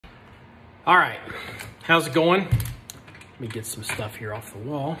All right, how's it going? Let me get some stuff here off the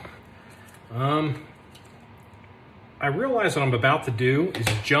wall. I realize what I'm about to do is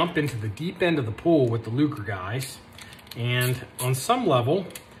jump into the deep end of the pool with the Luger guys, and on some level,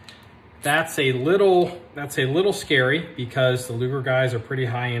 that's a little scary because the Luger guys are pretty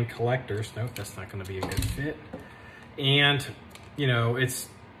high-end collectors. Nope, that's not going to be a good fit. And you know,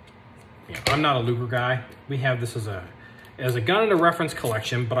 I'm not a Luger guy. We have this as a gun in a reference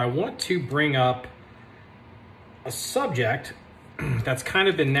collection, but I want to bring up a subject that's kind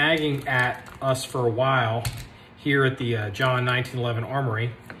of been nagging at us for a while here at the John1911 Armory,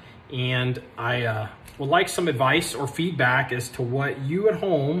 and I would like some advice or feedback as to what you at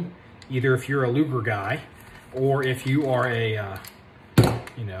home, either if you're a Luger guy or if you are an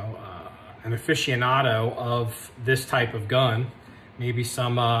aficionado of this type of gun, maybe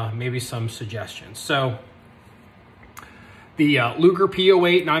some suggestions. So the Luger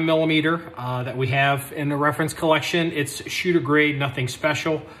P08 9mm that we have in the reference collection, it's shooter grade, nothing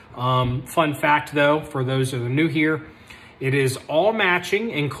special. Fun fact though, for those that are new here, it is all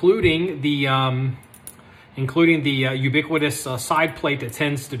matching, including the ubiquitous side plate that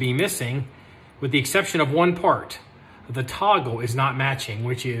tends to be missing, with the exception of one part. The toggle is not matching,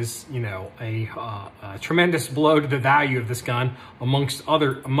 which is, you know, a tremendous blow to the value of this gun amongst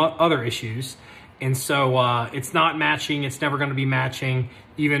other issues. And so it's not matching. It's never going to be matching,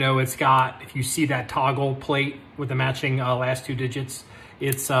 even though it's got, if you see that toggle plate with the matching last two digits,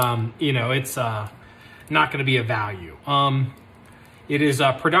 it's not going to be a value. It is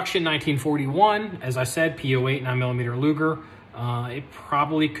production 1941, as I said, P08 9mm Luger. It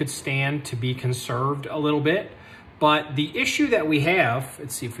probably could stand to be conserved a little bit. But the issue that we have,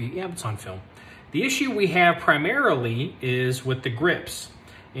 let's see if it's on film. The issue we have primarily is with the grips.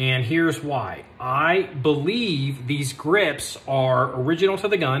 And here's why. I believe these grips are original to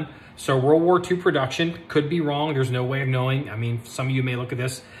the gun. So World War II production, could be wrong. There's no way of knowing. I mean, some of you may look at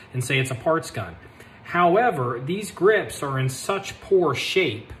this and say it's a parts gun. However, these grips are in such poor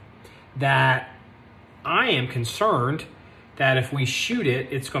shape that I am concerned that if we shoot it,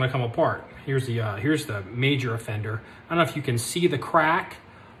 it's going to come apart. Here's the major offender. I don't know if you can see the crack.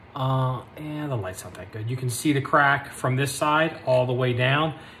 And the light's not that good. You can see the crack from this side all the way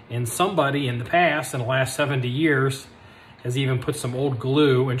down. And somebody in the past, in the last 70 years, has even put some old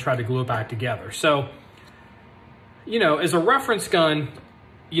glue and tried to glue it back together. So, you know, as a reference gun,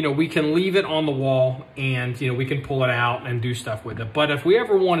 you know, we can leave it on the wall and, you know, we can pull it out and do stuff with it. But if we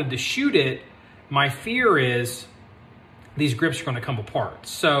ever wanted to shoot it, my fear is these grips are going to come apart.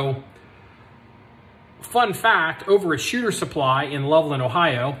 So, fun fact, over at Shooter Supply in Loveland,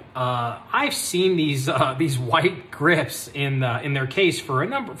 Ohio, I've seen these white grips in their case for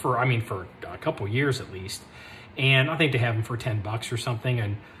a couple years at least, and I think they have them for $10 or something.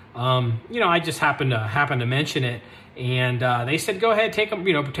 And you know, I just happened to mention it, and they said go ahead, take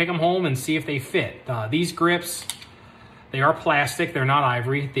them home and see if they fit. These grips, they are plastic, they're not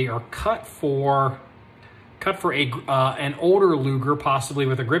ivory. They are cut for an older Luger, possibly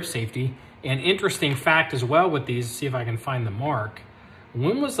with a grip safety. An interesting fact as well with these, see if I can find the mark.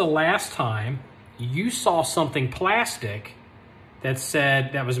 When was the last time you saw something plastic that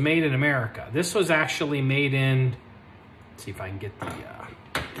said that was made in America? This was actually made in, let's see if I can get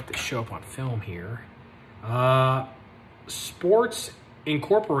the show up on film here. Sports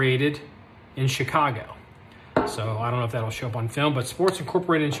Incorporated in Chicago. So I don't know if that'll show up on film, but Sports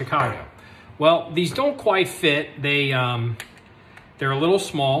Incorporated in Chicago. Well, these don't quite fit. They're a little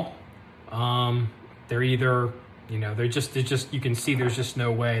small. They're either, you know, they're just, you can see there's just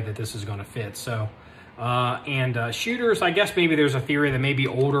no way that this is going to fit. So, shooters, I guess maybe there's a theory that maybe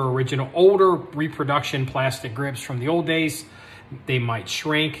older reproduction plastic grips from the old days, they might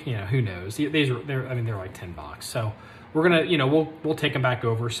shrink, you know, who knows? They're like $10. So we're going to, you know, we'll take them back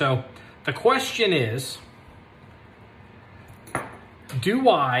over. So the question is, do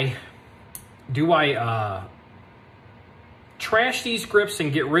I trash these grips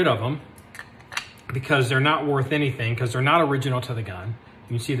and get rid of them because they're not worth anything, because they're not original to the gun?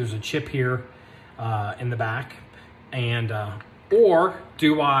 You can see there's a chip here in the back. And or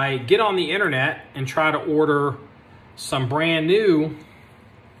do I get on the internet and try to order some brand new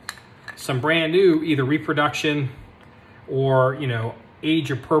either reproduction or, you know,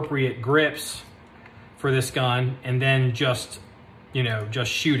 age appropriate grips for this gun, and then just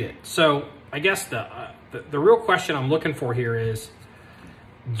shoot it? So I guess the real question I'm looking for here is,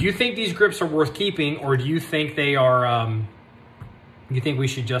 do you think these grips are worth keeping, or do you think they are, you think we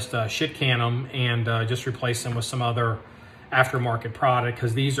should just shit can them and just replace them with some other aftermarket product?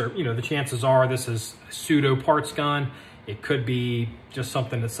 Because these are, you know, the chances are this is a pseudo parts gun, It could be just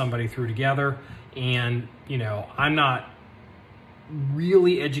something that somebody threw together. And, you know, I'm not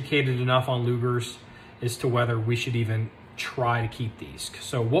really educated enough on Lugers as to whether we should even try to keep these.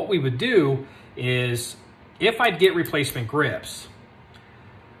 So what we would do is, if I'd get replacement grips,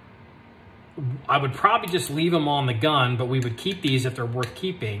 I would probably just leave them on the gun, but we would keep these if they're worth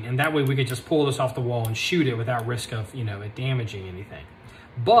keeping, and that way we could just pull this off the wall and shoot it without risk of, you know, it damaging anything.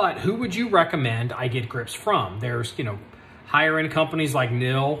 But who would you recommend I get grips from? There's, you know, higher end companies like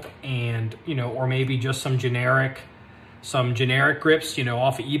NIL, and, you know, or maybe just some generic grips, you know,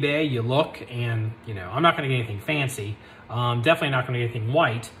 off of eBay. You look, and, you know, I'm not going to get anything fancy. Definitely not going to get anything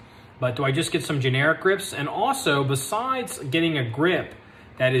white. But do I just get some generic grips? And also, besides getting a grip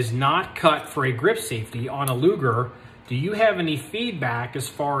that is not cut for a grip safety on a Luger, do you have any feedback as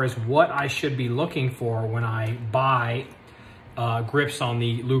far as what I should be looking for when I buy grips on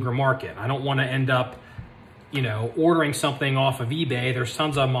the Luger market? I don't want to end up, you know, ordering something off of eBay. There's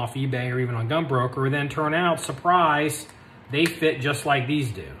tons of them off eBay or even on Gunbroker, then turn out, surprise, they fit just like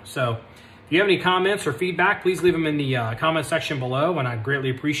these do. So if you have any comments or feedback, please leave them in the comment section below, and I'd greatly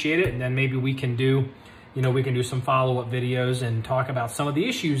appreciate it. And then maybe we can do, you know, we can do some follow-up videos and talk about some of the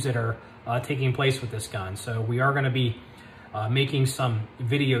issues that are taking place with this gun. So we are going to be making some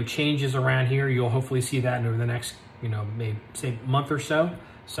video changes around here. You'll hopefully see that over the next, you know, maybe say month or so.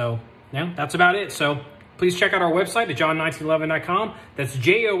 So yeah, that's about it. So please check out our website at John1911.com. That's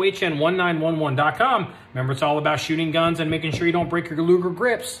JOHN1911.com. Remember, it's all about shooting guns and making sure you don't break your Luger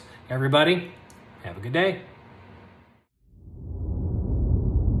grips. Everybody, have a good day.